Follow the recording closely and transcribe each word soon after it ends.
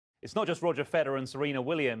It's not just Roger Federer and Serena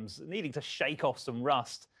Williams needing to shake off some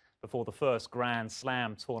rust before the first Grand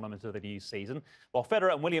Slam tournament of the new season. While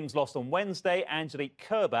Federer and Williams lost on Wednesday, Angelique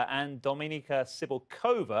Kerber and Dominika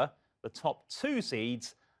Cibulkova, the top two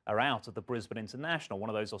seeds, are out of the Brisbane International,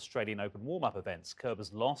 one of those Australian Open warm-up events.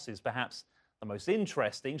 Kerber's loss is perhaps the most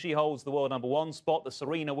interesting. She holds the world #1 spot that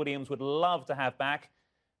Serena Williams would love to have back.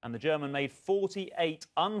 And the German made 48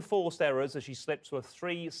 unforced errors as she slipped to a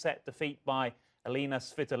 3-set defeat by Elina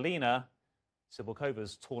Svitolina.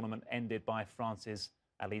 Cibulkova's tournament ended by France's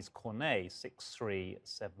Alice Cornet, 6-3,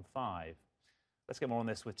 7-5. Let's get more on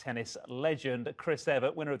this with tennis legend Chris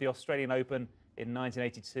Evert, winner of the Australian Open in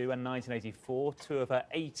 1982 and 1984, two of her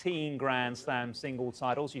 18 Grand Slam single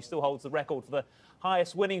titles. She still holds the record for the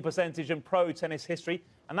highest winning percentage in pro tennis history,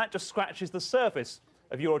 and that just scratches the surface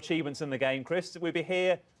of your achievements in the game, Chris. We'll be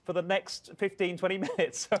here for the next 15, 20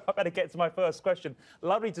 minutes, so I better get to my first question.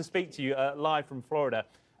 Lovely to speak to you live from Florida.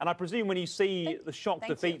 And I presume when you see the shock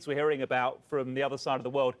defeats we're hearing about from the other side of the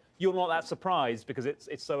world, you're not that surprised because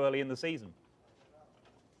it's so early in the season.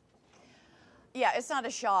 Yeah, it's not a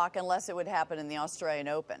shock unless it would happen in the Australian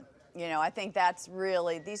Open. You know, I think that's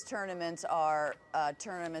really, these tournaments are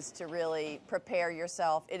tournaments to really prepare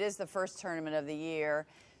yourself. It is the first tournament of the year,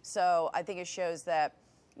 so I think it shows that,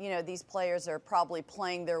 you know, these players are probably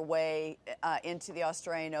playing their way into the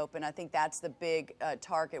Australian Open. I think that's the big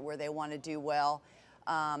target where they want to do well.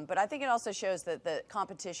 But I think it also shows that the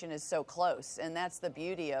competition is so close, and that's the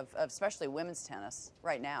beauty of especially women's tennis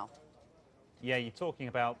right now. Yeah, you're talking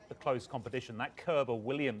about the close competition. That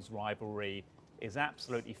Kerber-Williams rivalry is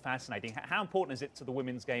absolutely fascinating. How important is it to the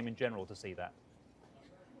women's game in general to see that?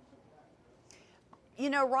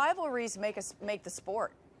 You know, rivalries make the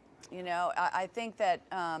sport. You know, I think that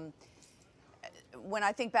when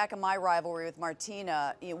I think back on my rivalry with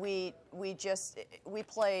Martina, you know, we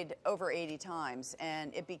played over 80 times,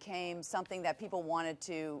 and it became something that people wanted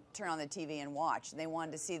to turn on the TV and watch. They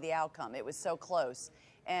wanted to see the outcome. It was so close.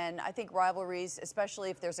 And I think rivalries,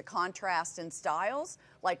 especially if there's a contrast in styles,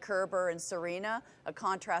 like Kerber and Serena, a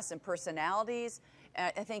contrast in personalities,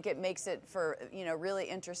 I think it makes it for, you know, really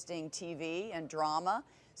interesting TV and drama.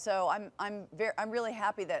 So I'm really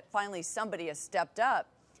happy that finally somebody has stepped up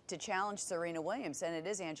to challenge Serena Williams, and it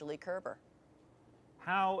is Angelique Kerber.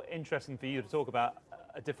 How interesting for you to talk about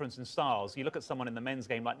a difference in styles. You look at someone in the men's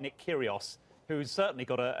game like Nick Kyrgios, who's certainly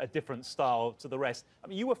got a different style to the rest. I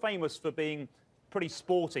mean, you were famous for being pretty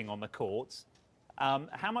sporting on the courts.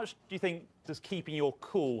 How much do you think does keeping your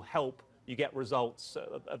cool help you get results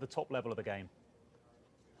at the top level of the game?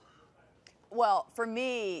 Well, for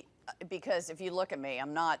me, because if you look at me,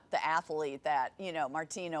 I'm not the athlete that, you know,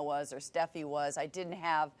 Martina was or Steffi was. I didn't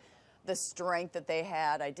have the strength that they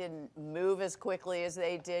had. I didn't move as quickly as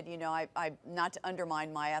they did. You know, I not to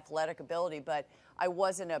undermine my athletic ability, but I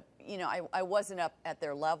wasn't I wasn't up at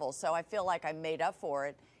their level. So I feel like I made up for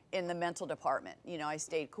it in the mental department. You know, I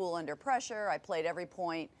stayed cool under pressure. I played every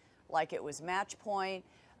point like it was match point,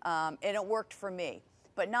 and it worked for me.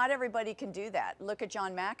 But not everybody can do that. Look at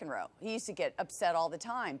John McEnroe. He used to get upset all the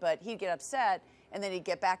time, but he'd get upset and then he'd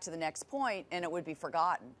get back to the next point and it would be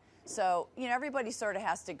forgotten. So, you know, everybody sort of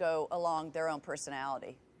has to go along their own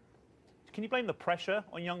personality. Can you blame the pressure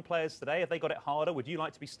on young players today? Have they got it harder? Would you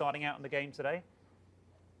like to be starting out in the game today?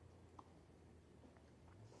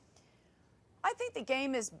 I think the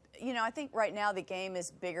game is, you know, I think right now the game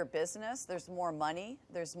is bigger business. There's more money.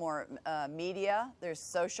 There's more media. There's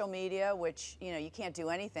social media, which, you know, you can't do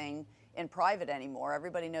anything in private anymore.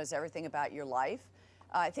 Everybody knows everything about your life.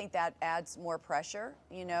 I think that adds more pressure.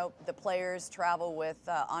 You know, the players travel with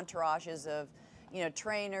entourages of, you know,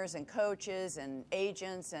 trainers and coaches and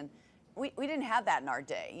agents, and we didn't have that in our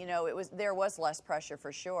day. You know, there was less pressure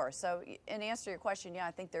for sure. So in answer to your question, yeah,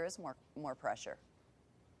 I think there is more pressure.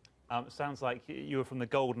 Sounds like you were from the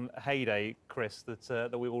golden heyday, Chris,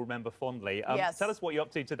 that we will remember fondly. Yes. Tell us what you're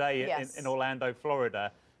up to today in Orlando, Florida.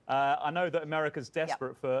 I know that America's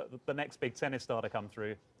desperate for the next big tennis star to come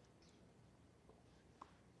through.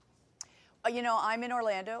 You know, I'm in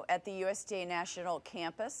Orlando at the USTA National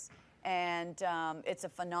Campus, and it's a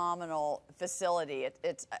phenomenal facility.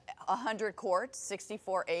 It's 100 courts,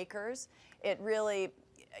 64 acres. It really,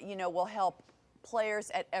 you know, will help players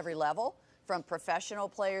at every level, from professional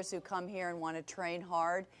players who come here and want to train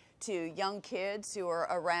hard to young kids who are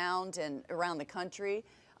around the country.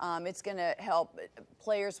 It's going to help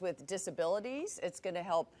players with disabilities. It's going to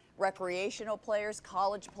help recreational players,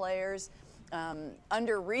 college players,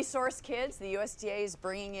 under-resourced kids. The USDA is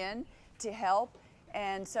bringing in to help.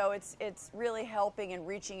 And so it's really helping and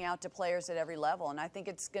reaching out to players at every level. And I think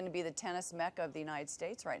it's going to be the tennis mecca of the United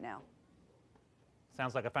States right now.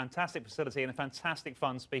 Sounds like a fantastic facility and a fantastic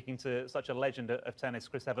fun speaking to such a legend of tennis.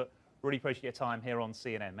 Chris Evert, really appreciate your time here on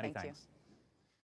CNN. Many Thank thanks. You.